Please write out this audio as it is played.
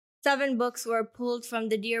7 books were pulled from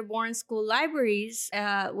the Dearborn School libraries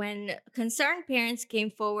when concerned parents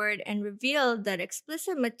came forward and revealed that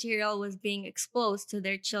explicit material was being exposed to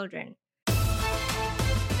their children.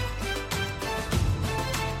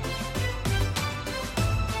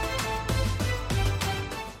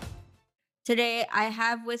 Today, I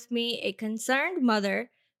have with me a concerned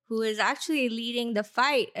mother who is actually leading the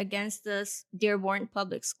fight against the Dearborn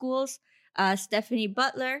Public Schools, Stephanie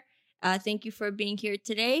Butler. Thank you for being here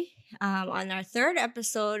today on our 3rd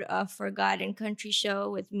episode of For God and Country Show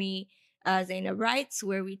with me, Zainab Wrights,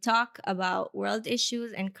 where we talk about world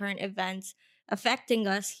issues and current events affecting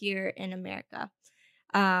us here in America.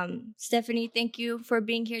 Stephanie, thank you for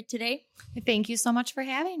being here today. Thank you so much for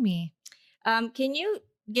having me. Can you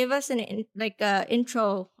give us an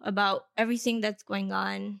intro about everything that's going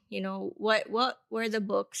on? You know, what were the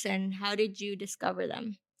books and how did you discover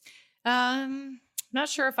them? Not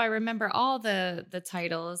sure if I remember all the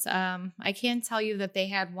titles. I can tell you that they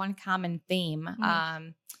had one common theme,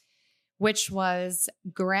 which was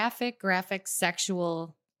graphic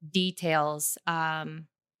sexual details.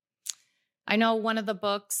 I know one of the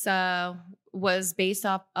books was based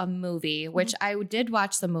off a movie, which I did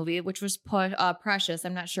watch the movie, which was Precious.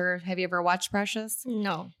 I'm not sure. Have you ever watched Precious?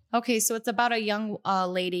 No. Okay, so it's about a young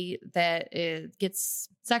lady that gets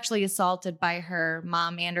sexually assaulted by her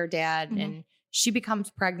mom and her dad, and she becomes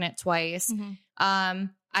pregnant twice.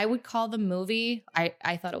 I would call the movie,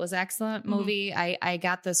 I thought it was an excellent movie. I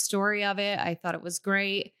got the story of it. I thought it was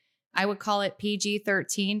great. I would call it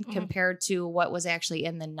PG-13 compared to what was actually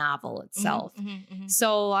in the novel itself.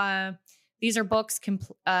 So these are books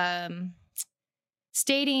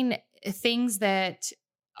stating things that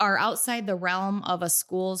are outside the realm of a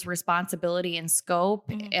school's responsibility and scope,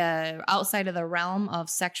 outside of the realm of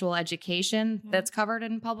sexual education that's covered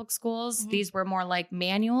in public schools. These were more like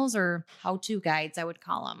manuals or how-to guides, I would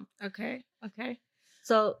call them. Okay.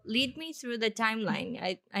 So lead me through the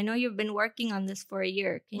timeline. I know you've been working on this for a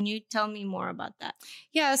year. Can you tell me more about that?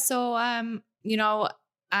 Yeah. So,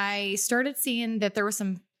 I started seeing that there were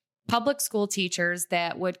some public school teachers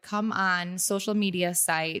that would come on social media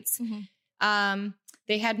sites.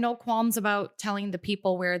 They had no qualms about telling the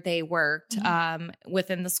people where they worked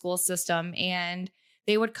within the school system. And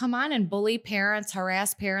they would come on and bully parents,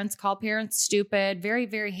 harass parents, call parents stupid, very,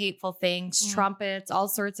 very hateful things, trumpets, all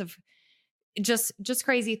sorts of just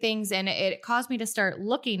crazy things. And it caused me to start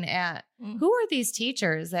looking at who are these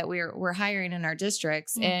teachers that we're hiring in our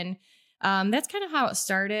districts. And that's kind of how it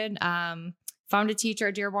started. Found a teacher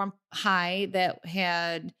at Dearborn High that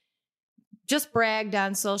had just bragged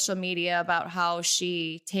on social media about how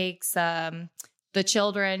she takes the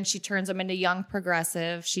children, she turns them into young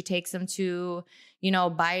progressive. She takes them to,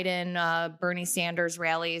 Biden, Bernie Sanders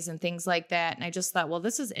rallies and things like that. And I just thought, well,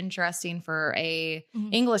 this is interesting for a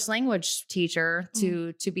English language teacher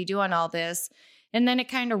to be doing all this. And then it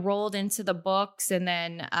kind of rolled into the books. And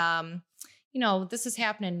then, this is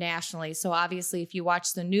happening nationally. So obviously, if you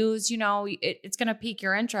watch the news, it's going to pique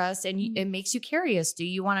your interest and it makes you curious. Do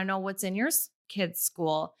you want to know what's in your kid's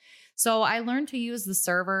school? So I learned to use the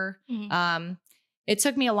server. It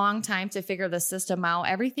took me a long time to figure the system out.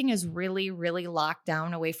 Everything is really, really locked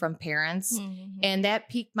down away from parents. And that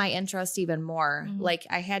piqued my interest even more. Like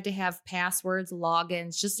I had to have passwords,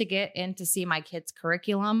 logins just to get in to see my kid's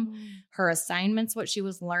curriculum, her assignments, what she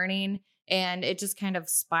was learning. And it just kind of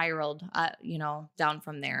spiraled, down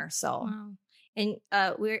from there. So, wow. And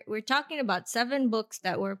we're talking about 7 books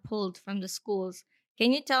that were pulled from the schools.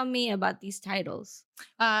 Can you tell me about these titles?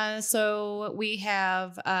 So we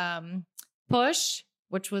have Push,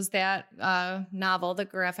 which was that novel, the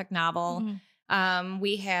graphic novel.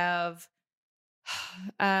 We have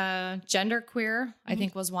Genderqueer, I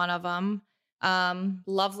think was one of them.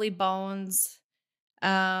 Lovely Bones.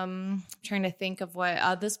 Trying to think of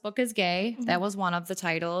what This Book is Gay. That was one of the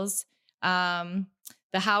titles. The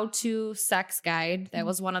How-To Sex Guide. That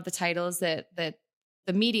was one of the titles that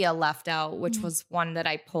the media left out, which was one that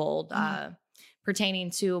I pulled, pertaining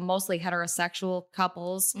to mostly heterosexual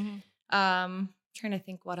couples. Trying to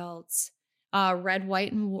think what else. Red,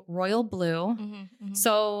 White, and Royal Blue.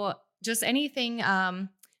 So just anything.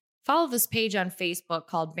 Follow this page on Facebook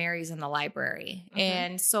called Mary's in the Library.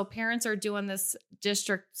 And so parents are doing this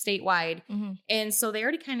district statewide. And so they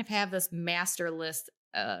already kind of have this master list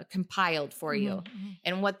compiled for you.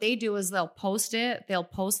 And what they do is they'll post it. They'll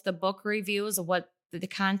post the book reviews of what the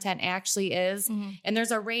content actually is. And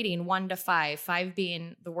there's a rating 1 to 5, 5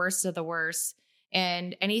 being the worst of the worst.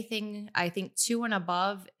 And anything, I think 2 and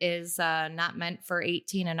above is not meant for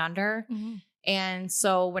 18 and under. And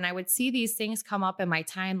so when I would see these things come up in my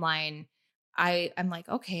timeline, I'm like,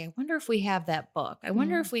 okay, I wonder if we have that book. I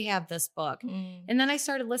wonder if we have this book. And then I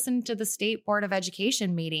started listening to the State Board of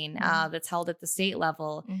Education meeting that's held at the state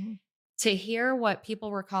level to hear what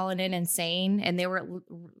people were calling in and saying. And they were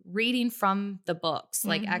reading from the books,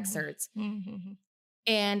 like excerpts.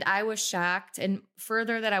 And I was shocked. And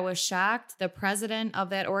further that I was shocked, the president of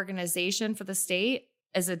that organization for the state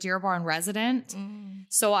is a Dearborn resident.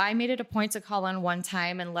 So I made it a point to call in one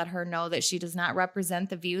time and let her know that she does not represent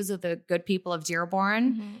the views of the good people of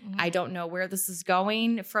Dearborn. I don't know where this is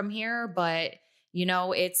going from here, but you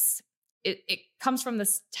know, it comes from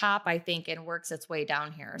the top, I think, and works its way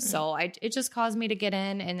down here. So it just caused me to get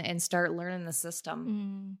in and start learning the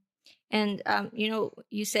system. And, you know,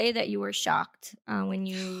 you say that you were shocked when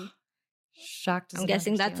you... Shocked. I'm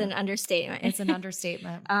guessing that's an understatement. It's an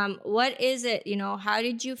understatement. What is it, you know, how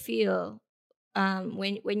did you feel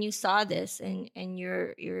when you saw this and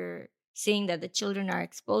you're seeing that the children are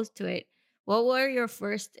exposed to it? What were your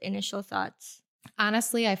first initial thoughts?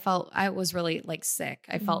 Honestly, I was really like sick.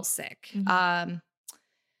 I felt sick. I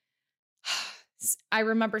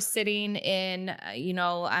remember sitting in, you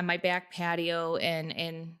know, on my back patio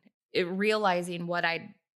and realizing what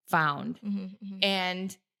I'd found.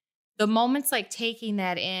 And the moments like taking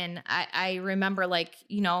that in, I remember like,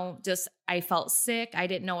 you know, just I felt sick. I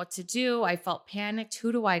didn't know what to do. I felt panicked.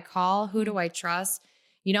 Who do I call? Who do I trust?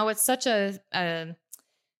 You know, it's such a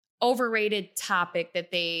overrated topic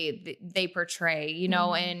that they portray, you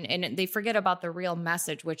know, and they forget about the real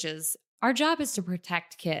message, which is our job is to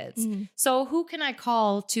protect kids. So who can I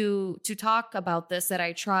call to talk about this that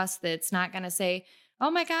I trust, that's not going to say, oh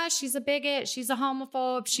my gosh, she's a bigot, she's a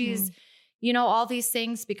homophobe, she's, you know, all these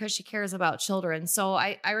things because she cares about children. So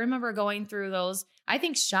I remember going through those. I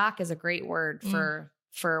think shock is a great word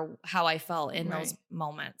for how I felt in those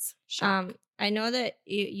moments. Shock. I know that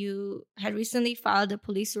you had recently filed a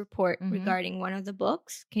police report regarding one of the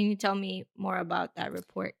books. Can you tell me more about that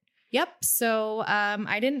report? Yep. So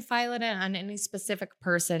I didn't file it on any specific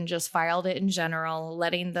person, just filed it in general,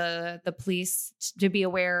 letting the police to be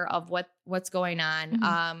aware of what's going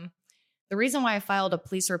on. The reason why I filed a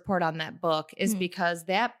police report on that book is because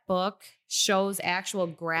that book shows actual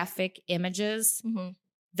graphic images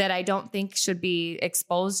that I don't think should be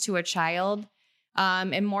exposed to a child.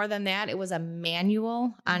 And more than that, it was a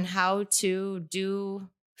manual on how to do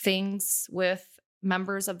things with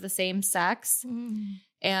members of the same sex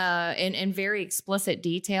in very explicit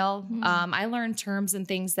detail. I learned terms and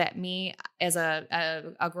things that me as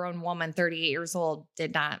a grown woman, 38 years old,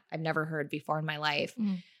 I've never heard before in my life.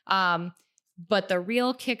 But the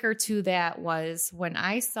real kicker to that was when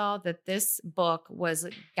I saw that this book was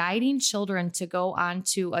guiding children to go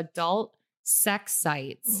onto adult sex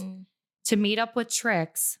sites to meet up with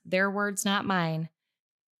tricks, their words, not mine.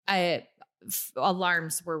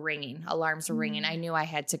 Alarms were ringing. I knew I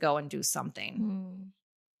had to go and do something.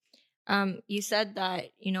 You said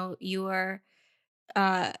that, you know, you are,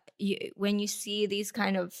 when you see these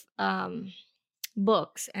kind of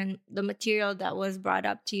books and the material that was brought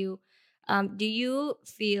up to you, do you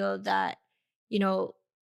feel that, you know,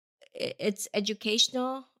 it's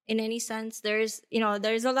educational in any sense? There's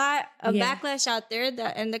a lot of backlash out there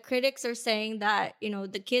and the critics are saying that, you know,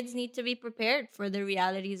 the kids need to be prepared for the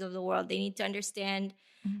realities of the world. They need to understand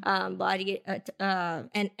body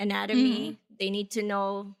and anatomy. They need to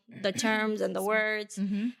know the terms and the words.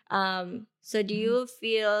 So do you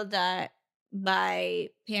feel that by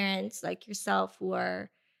parents like yourself who are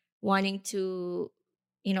wanting to,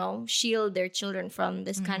 you know, shield their children from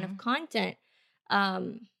this kind of content,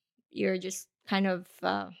 you're just kind of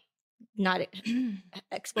not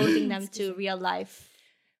exposing them to real life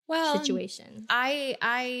situations?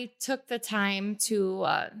 I took the time to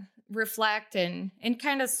reflect and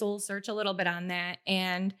kind of soul search a little bit on that,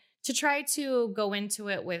 and to try to go into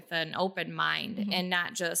it with an open mind and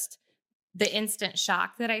not just the instant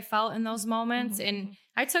shock that I felt in those moments. And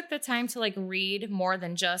I took the time to like read more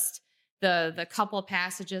than just the couple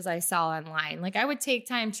passages I saw online. Like I would take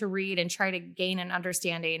time to read and try to gain an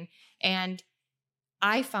understanding. And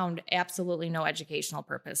I found absolutely no educational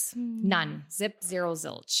purpose. None. Zip, zero,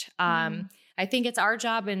 zilch. I think it's our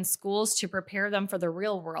job in schools to prepare them for the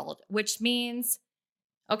real world, which means,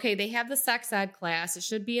 okay, they have the sex ed class. It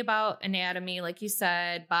should be about anatomy, like you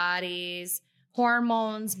said, bodies,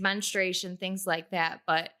 hormones, menstruation, things like that.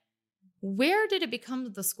 But where did it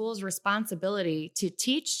become the school's responsibility to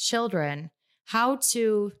teach children how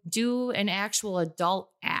to do an actual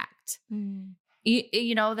adult act?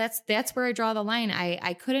 You know, that's where I draw the line.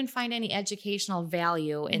 I couldn't find any educational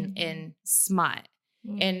value in smut.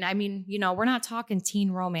 And I mean, you know, we're not talking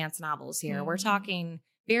teen romance novels here. We're talking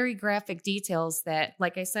very graphic details that,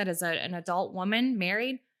 like I said, as an adult woman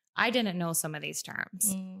married, I didn't know some of these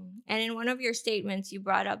terms. And in one of your statements, you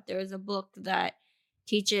brought up there is a book that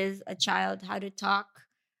teaches a child how to talk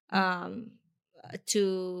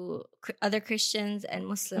to other Christians and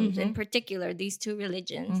Muslims, in particular, these two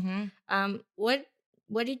religions. What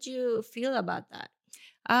did you feel about that?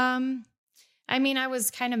 I mean, I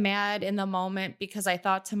was kind of mad in the moment because I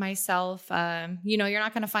thought to myself, you're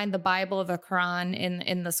not going to find the Bible or the Quran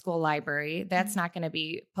in the school library. That's not going to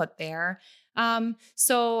be put there.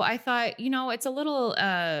 So I thought, it's a little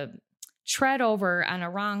tread over on a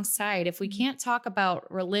wrong side. If we can't talk about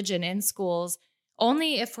religion in schools,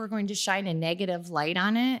 only if we're going to shine a negative light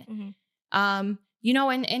on it, and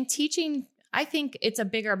teaching, I think it's a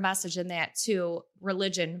bigger message than that too,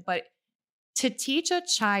 religion, but to teach a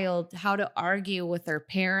child how to argue with their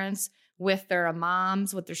parents, with their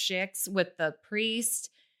imams, with their sheikhs, with the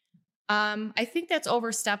priest, I think that's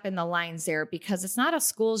overstepping the lines there, because it's not a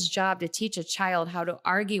school's job to teach a child how to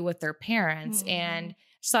argue with their parents. And I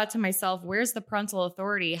just thought to myself, where's the parental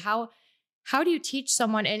authority? How do you teach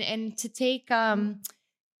someone and to take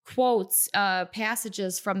quotes,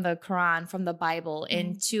 passages from the Quran, from the Bible,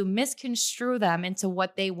 and to misconstrue them into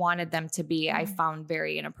what they wanted them to be, I found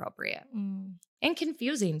very inappropriate and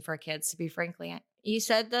confusing for kids, to be frankly. You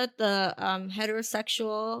said that the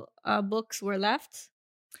heterosexual books were left?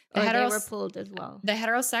 Or they were pulled as well? The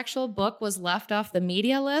heterosexual book was left off the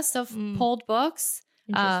media list of pulled books.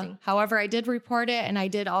 Interesting. However, I did report it, and I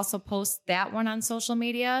did also post that one on social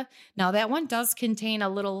media. Now, that one does contain a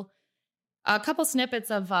couple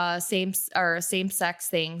snippets of same-sex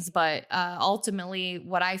things, but ultimately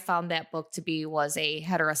what I found that book to be was a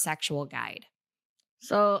heterosexual guide.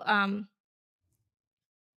 So I'm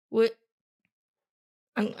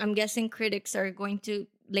guessing critics are going to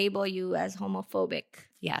label you as homophobic.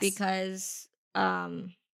 Yes. Because you're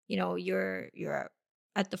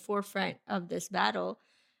at the forefront of this battle.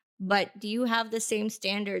 But do you have the same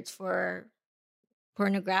standards for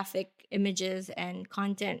pornographic images and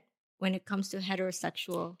content when it comes to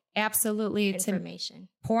heterosexual absolutely information?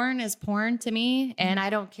 Porn is porn to me, and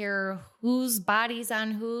I don't care whose body's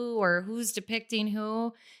on who or who's depicting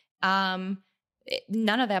who. None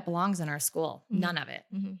of that belongs in our school. None of it.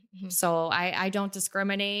 So I don't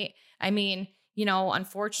discriminate. I mean,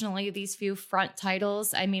 unfortunately, these few front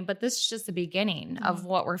titles, but this is just the beginning of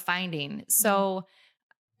what we're finding. So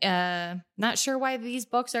not sure why these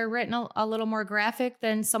books are written a little more graphic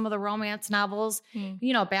than some of the romance novels,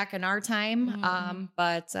 back in our time.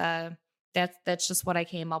 But that's just what I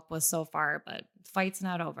came up with so far, but the fight's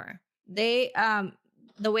not over. The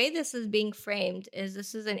way this is being framed is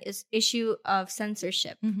this is an issue of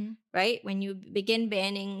censorship, right? When you begin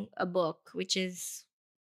banning a book, which is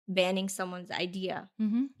banning someone's idea,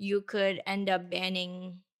 you could end up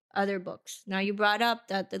banning other books. Now, you brought up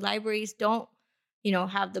that the libraries don't,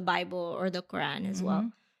 have the Bible or the Quran as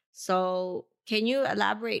well. So can you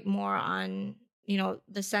elaborate more on,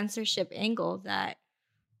 the censorship angle that,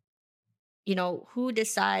 who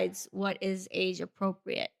decides what is age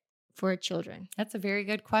appropriate for children? That's a very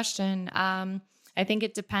good question. I think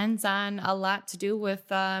it depends on a lot to do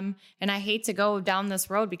with, and I hate to go down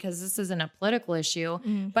this road because this isn't a political issue,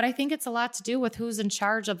 but I think it's a lot to do with who's in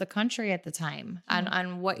charge of the country at the time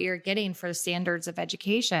on what you're getting for standards of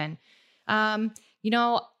education.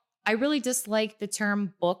 I really dislike the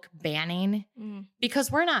term book banning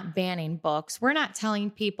because we're not banning books. We're not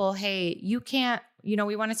telling people, hey, you can't,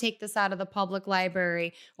 we want to take this out of the public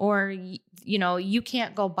library, or, you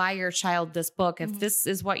can't go buy your child this book. If this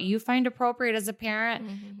is what you find appropriate as a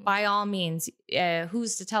parent, by all means,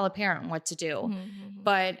 who's to tell a parent what to do?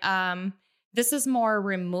 But this is more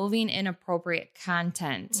removing inappropriate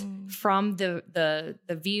content from the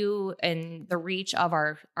view and the reach of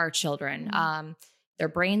our children. Their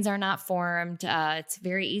brains are not formed. It's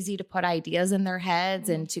very easy to put ideas in their heads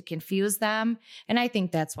and to confuse them. And I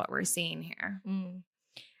think that's what we're seeing here.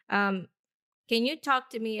 Can you talk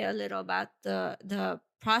to me a little about the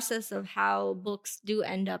process of how books do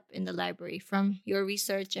end up in the library from your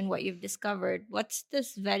research and what you've discovered? What's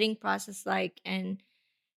this vetting process like? And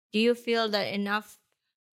do you feel that enough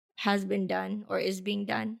has been done or is being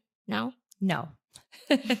done now? No.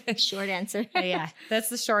 Short answer. Yeah, that's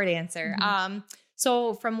the short answer.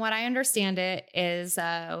 So from what I understand it is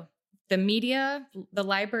the media, the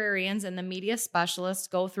librarians and the media specialists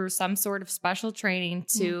go through some sort of special training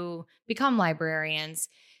to become librarians.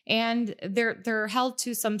 And they're held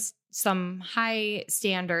to some high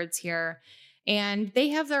standards here. And they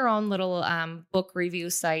have their own little book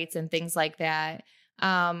review sites and things like that.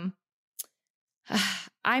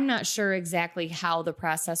 I'm not sure exactly how the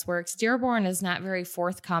process works. Dearborn is not very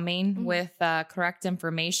forthcoming with correct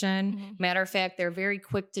information. Matter of fact, they're very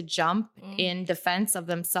quick to jump in defense of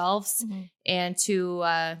themselves and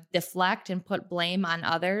to deflect and put blame on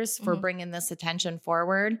others for bringing this attention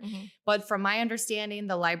forward. But from my understanding,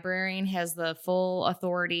 the librarian has the full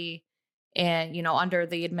authority and, under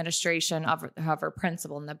the administration of her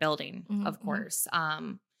principal in the building, of course.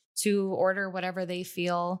 To order whatever they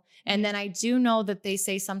feel. And then I do know that they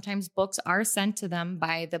say sometimes books are sent to them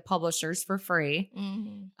by the publishers for free.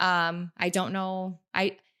 I don't know.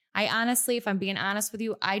 I honestly, if I'm being honest with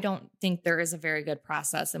you, I don't think there is a very good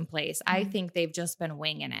process in place. I think they've just been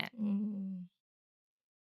winging it.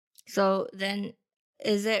 So then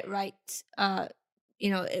is it right,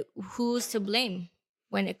 who's to blame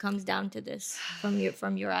when it comes down to this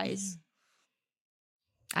from your eyes?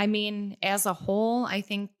 I mean, as a whole, I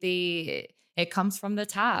think it comes from the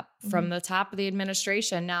top, from the top of the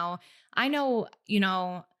administration. Now, I know,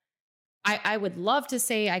 I would love to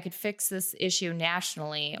say I could fix this issue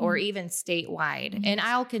nationally or even statewide, and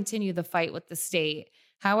I'll continue the fight with the state.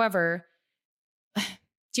 However,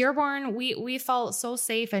 Dearborn, we felt so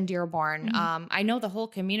safe in Dearborn. I know the whole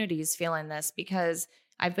community is feeling this because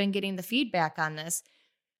I've been getting the feedback on this.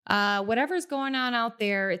 Whatever's going on out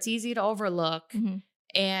there, it's easy to overlook.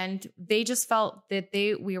 And they just felt that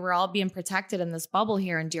we were all being protected in this bubble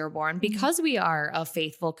here in Dearborn because we are a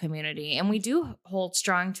faithful community and we do hold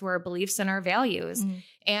strong to our beliefs and our values.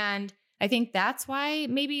 And I think that's why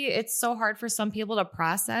maybe it's so hard for some people to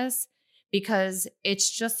process, because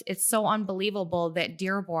it's so unbelievable that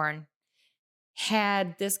Dearborn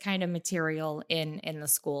had this kind of material in the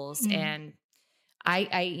schools. And But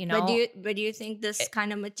do you think this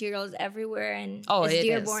kind of material is everywhere, and it's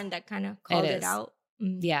Dearborn that kind of called it out?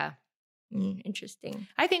 Yeah. Interesting.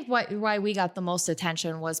 I think why we got the most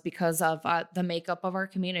attention was because of the makeup of our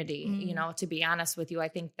community. To be honest with you, I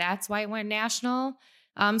think that's why it went national.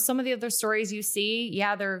 Some of the other stories you see,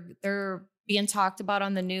 they're being talked about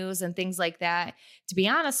on the news and things like that. To be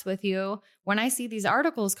honest with you, when I see these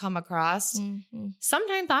articles come across,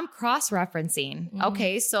 sometimes I'm cross-referencing.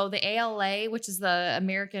 Okay, so the ALA, which is the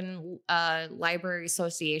American Library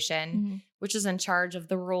Association, which is in charge of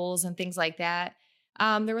the rules and things like that,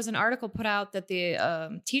 there was an article put out that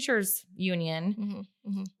the teachers union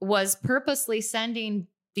was purposely sending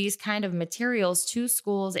these kind of materials to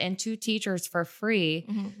schools and to teachers for free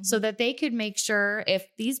so that they could make sure if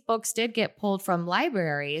these books did get pulled from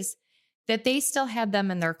libraries, that they still had them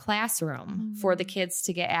in their classroom for the kids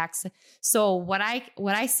to get access. So what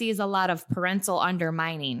I see is a lot of parental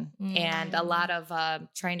undermining and a lot of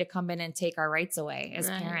trying to come in and take our rights away as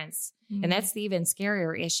parents. And that's the even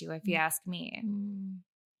scarier issue, if you ask me.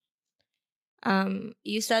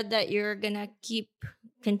 You said that you're going to keep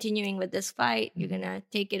continuing with this fight. You're going to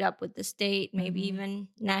take it up with the state, maybe even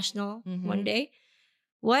national one day.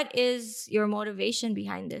 What is your motivation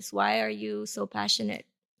behind this? Why are you so passionate?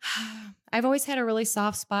 I've always had a really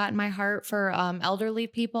soft spot in my heart for elderly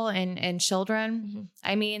people and children.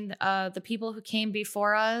 I mean, the people who came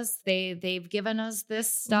before us, they've given us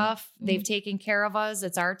this stuff. They've taken care of us.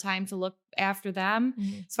 It's our time to look after them.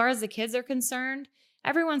 As far as the kids are concerned,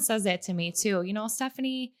 everyone says that to me too.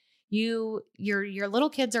 Stephanie, your little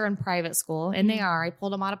kids are in private school, and they are. I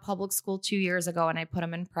pulled them out of public school 2 years ago, and I put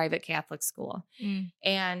them in private Catholic school.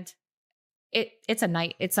 And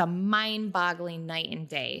it's a mind-boggling night and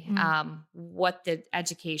day what the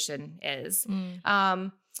education is.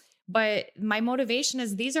 But my motivation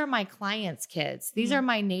is these are my clients' kids. These are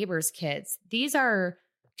my neighbors' kids. These are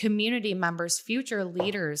community members, future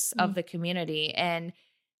leaders of the community. And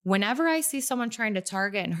whenever I see someone trying to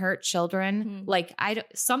target and hurt children,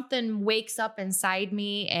 something wakes up inside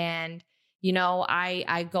me, and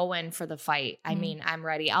I go in for the fight. I mean, I'm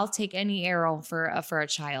ready. I'll take any arrow for a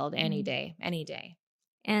child any day.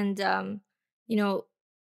 And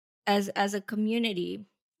as a community,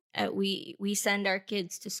 we send our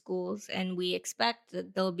kids to schools, and we expect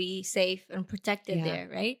that they'll be safe and protected there,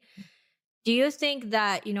 right? Do you think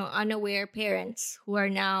that, unaware parents who are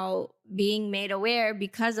now being made aware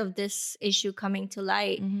because of this issue coming to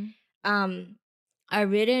light, are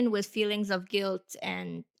ridden with feelings of guilt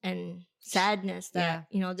and sadness that,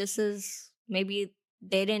 this is, maybe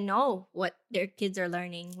they didn't know what their kids are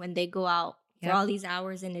learning when they go out for all these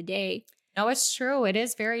hours in a day? No, it's true. It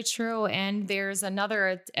is very true. And there's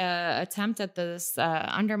another attempt at this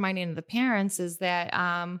undermining of the parents is that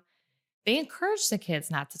they encourage the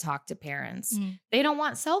kids not to talk to parents. They don't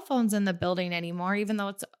want cell phones in the building anymore, even though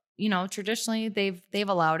it's, traditionally they've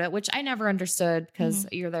allowed it, which I never understood because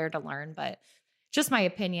you're there to learn, but just my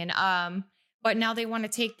opinion. But now they want to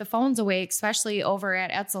take the phones away, especially over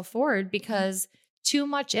at Etzel Ford, because too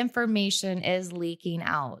much information is leaking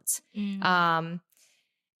out. And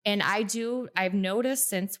I've noticed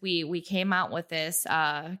since we came out with this,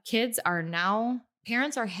 parents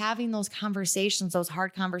are having those conversations, those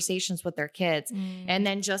hard conversations with their kids. And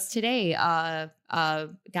then just today, got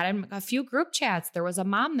in a few group chats. There was a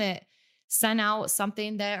mom that sent out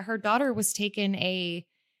something that her daughter was taking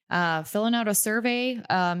filling out a survey,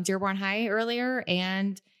 Dearborn High earlier.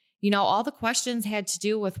 And, all the questions had to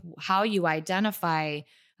do with how you identify,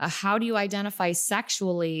 how do you identify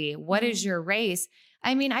sexually? What is your race?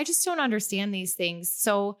 I mean, I just don't understand these things.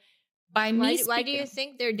 So why do you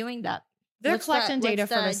think they're doing that? They're collecting data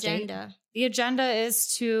for the agenda? State. The agenda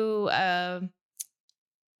is to, I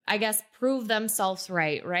guess, prove themselves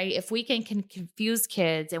right? If we can confuse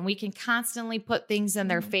kids and we can constantly put things in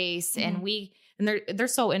their face and they're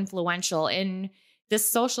so influential, and this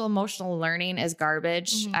social emotional learning is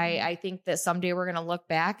garbage. I think that someday we're going to look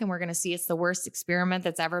back and we're going to see it's the worst experiment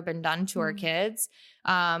that's ever been done to our kids.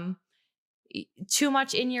 Too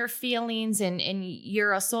much in your feelings and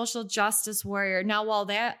you're a social justice warrior. Now, while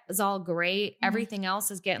that is all great, everything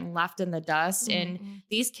else is getting left in the dust, and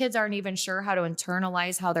these kids aren't even sure how to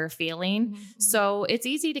internalize how they're feeling. So it's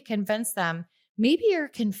easy to convince them, maybe you're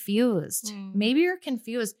confused. Maybe you're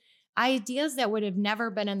confused. Ideas that would have never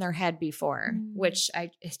been in their head before,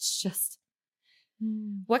 it's just,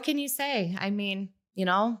 what can you say? I mean,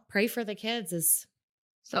 pray for the kids is.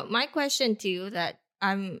 So my question to you that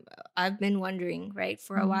I've been wondering, right,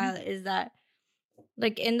 for a while is that,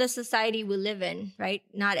 like, in the society we live in, right,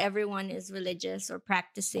 not everyone is religious or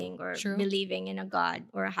practicing or believing in a God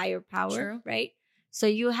or a higher power, right? So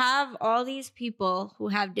you have all these people who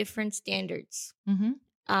have different standards.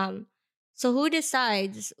 So who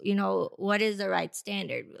decides, what is the right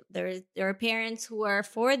standard? There are parents who are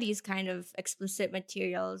for these kind of explicit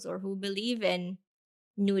materials or who believe in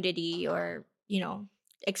nudity or,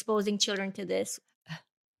 exposing children to this.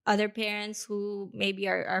 Other parents who maybe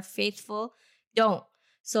are faithful don't.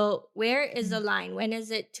 So where is the line? When is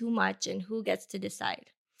it too much, and who gets to decide?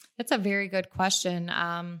 That's a very good question.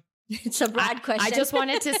 It's a broad question. I just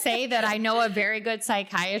wanted to say that I know a very good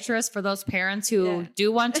psychiatrist for those parents who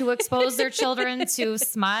do want to expose their children to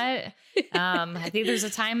smut. I think there's a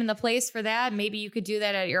time and the place for that. Maybe you could do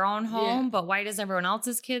that at your own home, but why does everyone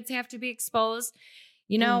else's kids have to be exposed?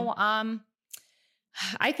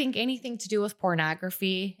 I think anything to do with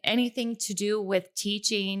pornography, anything to do with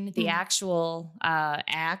teaching the actual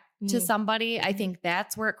act to somebody, I think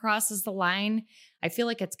that's where it crosses the line. I feel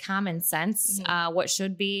like it's common sense. What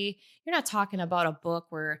should be, you're not talking about a book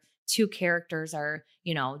where two characters are,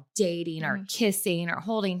 dating or kissing or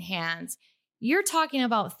holding hands. You're talking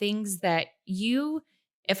about things that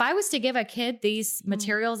if I was to give a kid these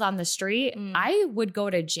materials on the street, I would go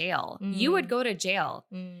to jail. You would go to jail.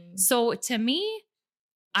 So to me,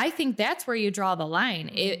 I think that's where you draw the line.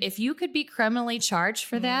 If you could be criminally charged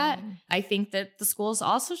for that, I think that the schools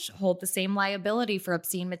also hold the same liability for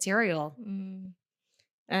obscene material.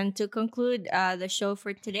 And to conclude the show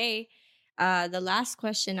for today, the last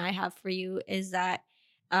question I have for you is that,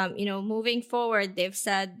 moving forward, they've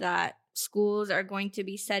said that schools are going to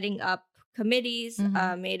be setting up committees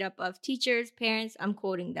made up of teachers, parents. I'm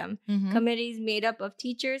quoting them. Committees made up of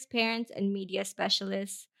teachers, parents, and media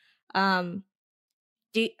specialists.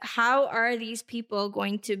 How are these people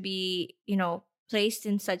going to be, placed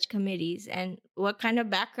in such committees, and what kind of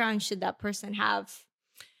background should that person have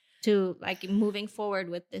to, like, moving forward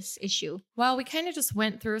with this issue? Well, we kind of just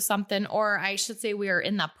went through something, or I should say we are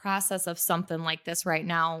in the process of something like this right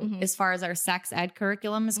now as far as our sex ed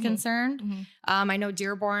curriculum is concerned. I know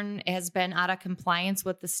Dearborn has been out of compliance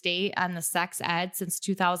with the state on the sex ed since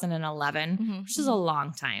 2011, which is a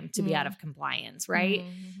long time to be out of compliance, right?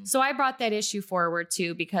 So I brought that issue forward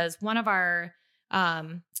too, because one of the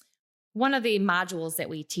modules that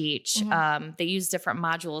we teach, they use different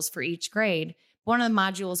modules for each grade. One of the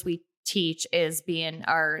modules we teach has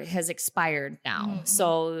expired now.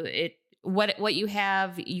 So what you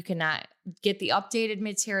have, you cannot get the updated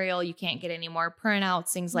material. You can't get any more printouts,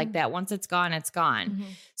 things like that. Once it's gone, it's gone.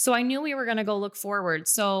 So I knew we were going to go look forward.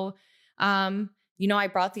 So, I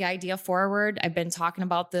brought the idea forward. I've been talking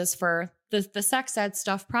about this for the sex ed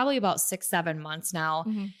stuff, probably about 6-7 months now.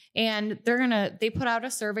 And they put out a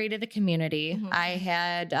survey to the community. I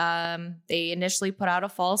had, they initially put out a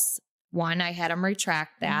false one. I had them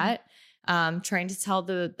retract that, trying to tell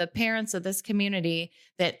the parents of this community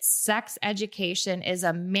that sex education is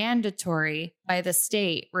a mandatory by the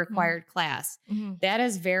state required class. That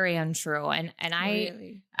is very untrue. And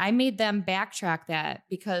I made them backtrack that,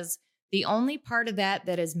 because The only part of that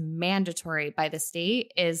is mandatory by the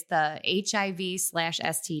state is the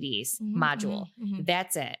HIV/STDs module.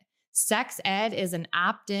 That's it. Sex ed is an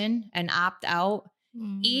opt-in and opt-out.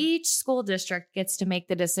 Each school district gets to make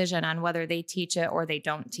the decision on whether they teach it or they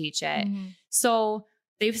don't teach it. So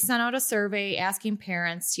they've sent out a survey asking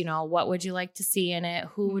parents, what would you like to see in it?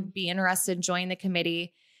 Who would be interested in joining the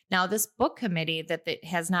committee? Now, this book committee that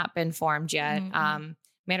has not been formed yet.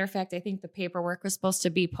 Matter of fact, I think the paperwork was supposed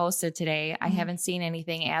to be posted today. I haven't seen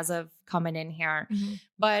anything as of coming in here.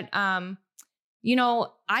 But, I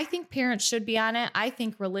think parents should be on it. I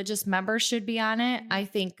think religious members should be on it. I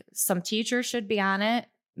think some teachers should be on it.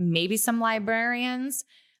 Maybe some librarians.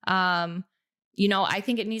 I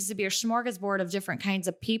think it needs to be a smorgasbord of different kinds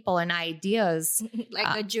of people and ideas.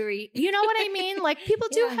 Like a jury. You know what I mean? Like people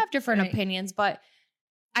do have different opinions, but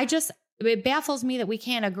it baffles me that we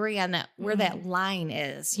can't agree on that, where that line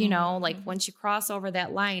is, like once you cross over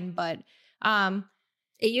that line. But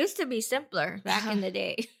it used to be simpler back in the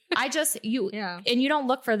day. And you don't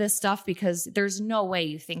look for this stuff because there's no way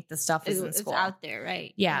you think the stuff is in school. It's out there,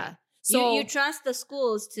 right? Yeah. Right. So you trust the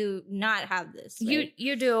schools to not have this. Right?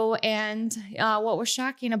 You do. And what was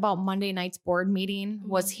shocking about Monday night's board meeting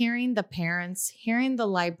was hearing the parents, hearing the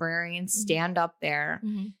librarians stand up there,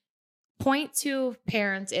 point to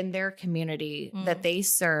parents in their community that they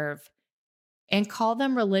serve and call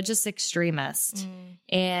them religious extremists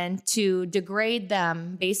and to degrade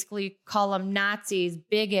them, basically call them Nazis,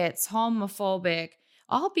 bigots, homophobic,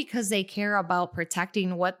 all because they care about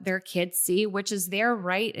protecting what their kids see, which is their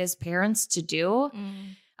right as parents to do.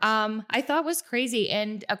 I thought was crazy.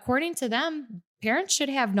 And according to them, parents should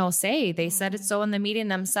have no say. They said it so in the meeting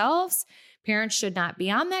themselves. Parents should not be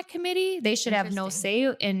on that committee. They should have no say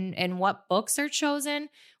in what books are chosen,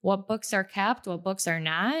 what books are kept, what books are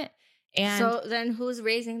not. And so then who's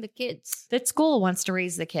raising the kids? The school wants to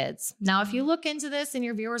raise the kids. Now, if you look into this and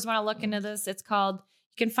your viewers want to look into this, it's called,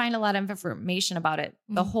 you can find a lot of information about it.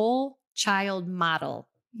 The Whole Child Model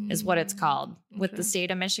is what it's called with the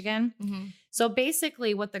state of Michigan. So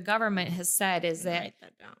basically what the government has said is that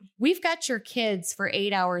we've got your kids for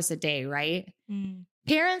 8 hours a day, right?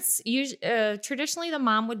 Parents, traditionally the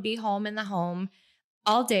mom would be home in the home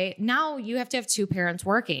all day. Now you have to have two parents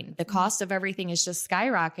working. The cost of everything is just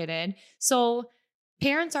skyrocketed. So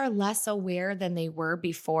parents are less aware than they were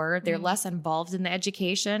before. They're less involved in the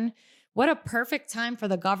education. What a perfect time for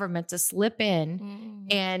the government to slip in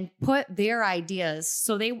and put their ideas.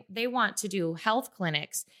 So they want to do health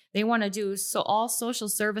clinics. They want to do all social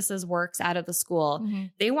services works out of the school.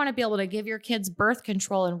 They want to be able to give your kids birth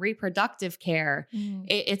control and reproductive care.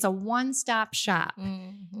 It's a one-stop shop.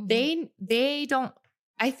 They don't,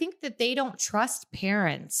 I think that they don't trust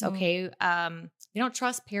parents. Okay. They don't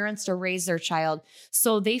trust parents to raise their child.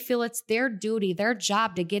 So they feel it's their duty, their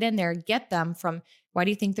job to get in there, get them from, why do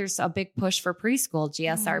you think there's a big push for preschool,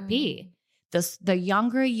 GSRP? The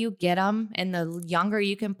younger you get them and the younger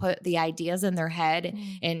you can put the ideas in their head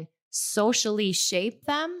and socially shape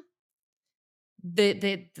them,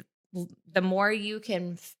 the more you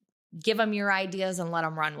can give them your ideas and let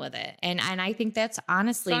them run with it. And I think that's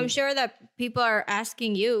honestly. So I'm sure that people are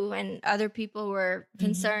asking you and other people were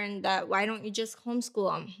concerned that why don't you just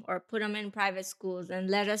homeschool them or put them in private schools and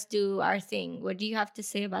let us do our thing? What do you have to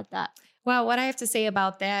say about that? Well, what I have to say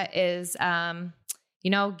about that is,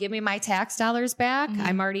 give me my tax dollars back.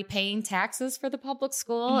 I'm already paying taxes for the public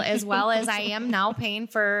school as well as I am now paying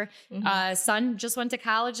for, son just went to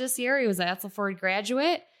college this year. He was an Ethelford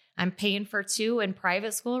graduate. I'm paying for 2 in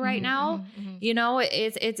private school right now.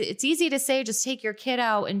 It's easy to say, just take your kid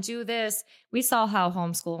out and do this. We saw how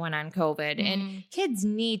homeschool went on COVID and kids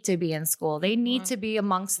need to be in school. They need to be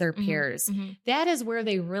amongst their peers. That is where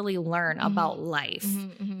they really learn about life,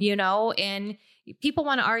 and people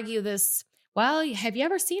want to argue this. Well, have you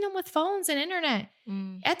ever seen them with phones and internet?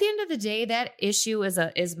 At the end of the day, that issue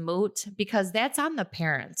is moot because that's on the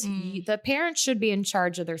parents. The parents should be in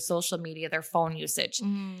charge of their social media, their phone usage.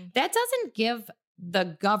 That doesn't give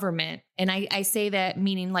the government, and I say that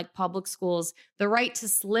meaning like public schools, the right to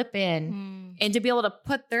slip in and to be able to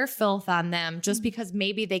put their filth on them just because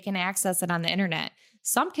maybe they can access it on the internet.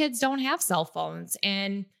 Some kids don't have cell phones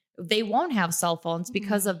and they won't have cell phones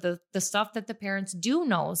because of the stuff that the parents do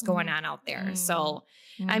know is going on out there. So,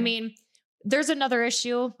 I mean, there's another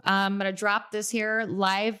issue. I'm going to drop this here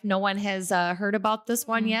live. No one has heard about this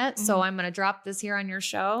one yet. So I'm going to drop this here on your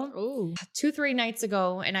show. Ooh. 2-3 nights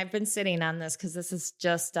ago. And I've been sitting on this because this is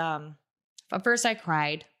just, at first I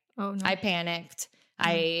cried. Oh, no. I panicked.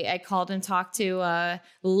 I called and talked to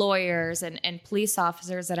lawyers and police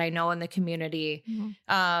officers that I know in the community.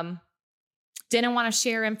 didn't want to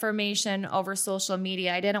share information over social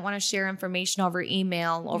media. I didn't want to share information over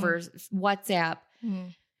email, over WhatsApp.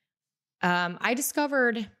 I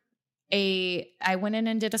discovered I went in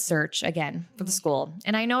and did a search again for the school.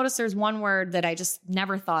 And I noticed there's one word that I just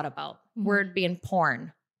never thought about, word being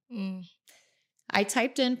porn. I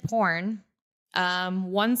typed in porn.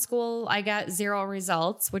 One school, I got 0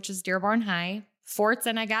 results, which is Dearborn High.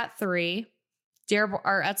 Fortson, I got 3.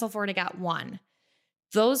 Etzel Ford, I got 1.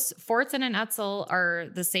 Those Fortson and Etzel are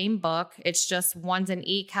the same book. It's just one's an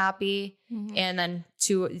e-copy and then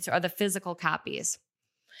 2 are the physical copies.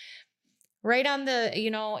 Right on the,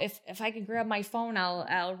 if I can grab my phone,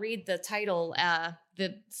 I'll read the title.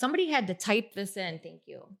 Somebody had to type this in. Thank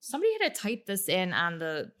you. Somebody had to type this in on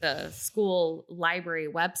the school library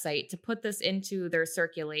website to put this into their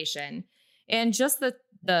circulation. And just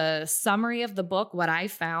the summary of the book, what I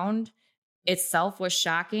found itself was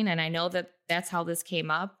shocking. And I know that that's how this came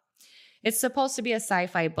up. It's supposed to be a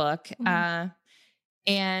sci-fi book. And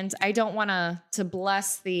I don't want to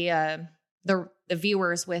bless the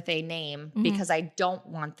viewers with a name because I don't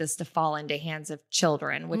want this to fall into hands of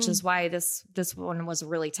children, which is why this one was a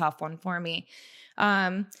really tough one for me.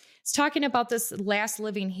 It's talking about this last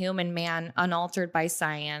living human man unaltered by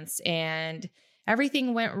science, and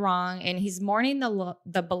everything went wrong. And he's mourning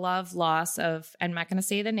the beloved loss of, I'm not going to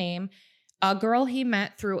say the name, a girl he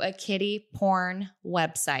met through a kiddie porn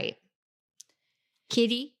website.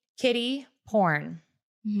 Kiddie porn.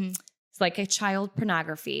 It's like a child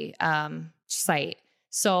pornography site.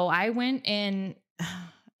 So I went in.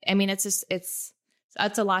 I mean, it's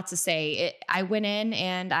a lot to say. I went in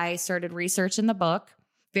and I started researching the book,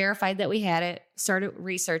 verified that we had it, started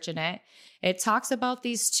researching it. It talks about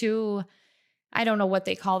these 2, I don't know what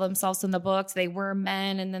they call themselves in the books. They were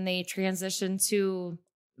men and then they transitioned to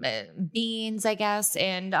beings, I guess.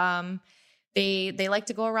 And they like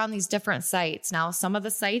to go around these different sites. Now, some of the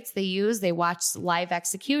sites they watch live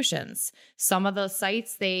executions. Some of the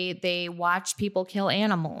sites they watch people kill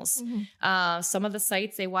animals. Some of the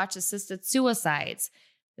sites they watch assisted suicides.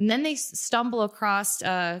 And then they stumble across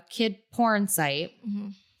a kid porn site.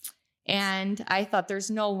 And I thought there's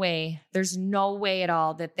no way at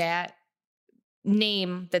all that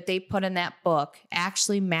name that they put in that book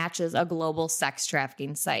actually matches a global sex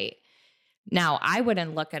trafficking site. Now, I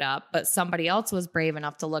wouldn't look it up, but somebody else was brave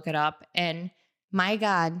enough to look it up. And my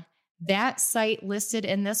God, that site listed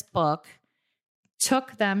in this book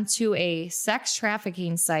took them to a sex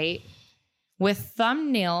trafficking site with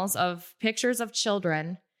thumbnails of pictures of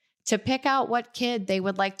children to pick out what kid they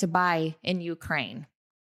would like to buy in Ukraine.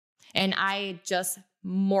 And I just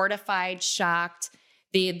mortified, shocked.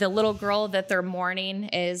 The little girl that they're mourning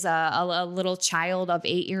is a little child of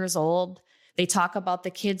 8 years old. They talk about the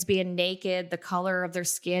kids being naked, the color of their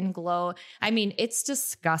skin glow. I mean, it's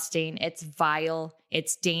disgusting. It's vile.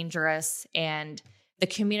 It's dangerous. And the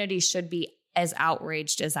community should be as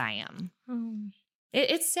outraged as I am.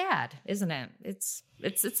 It's sad, isn't it?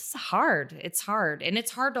 It's hard. It's hard. And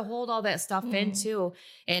it's hard to hold all that stuff into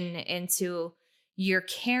you're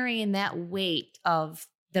carrying that weight of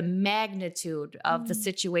the magnitude of the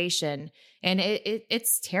situation. And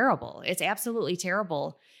it's terrible. It's absolutely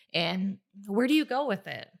terrible. And where do you go with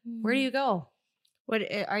it? Where do you go? What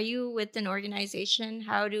are you with an organization?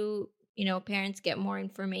 How do parents get more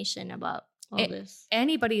information about all this?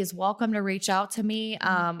 Anybody is welcome to reach out to me.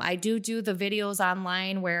 I do the videos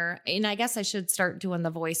online and I guess I should start doing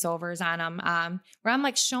the voiceovers on them, where I'm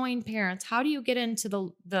like showing parents, how do you get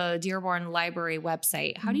into the Dearborn Library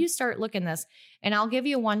website? How do you start looking this? And I'll give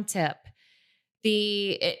you one tip.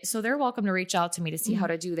 So they're welcome to reach out to me to see how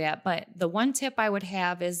to do that. But the one tip I would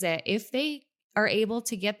have is that if they are able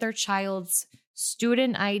to get their child's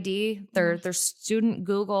student ID, their student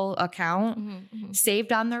Google account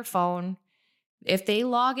saved on their phone, if they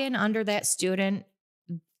log in under that student,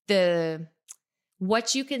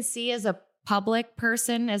 what you can see as a public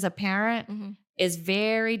person, as a parent, is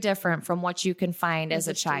very different from what you can find as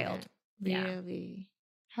a child. Really?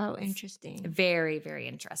 How interesting. Very, very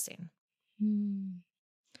interesting.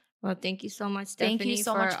 Well, thank you so much, Stephanie,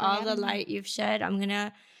 for all the light you've shed. I'm going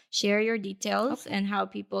to share your details and how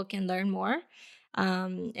people can learn more.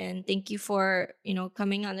 And thank you for,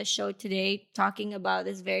 coming on the show today, talking about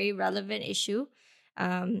this very relevant issue.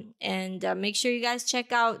 And make sure you guys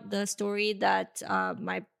check out the story that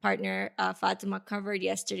my partner Fatima covered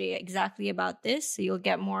yesterday exactly about this. So you'll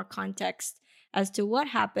get more context as to what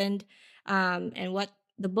happened and what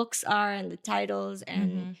the books are and the titles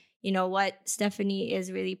and what Stephanie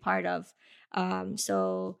is really part of.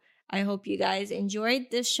 So I hope you guys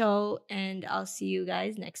enjoyed this show, and I'll see you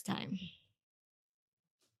guys next time.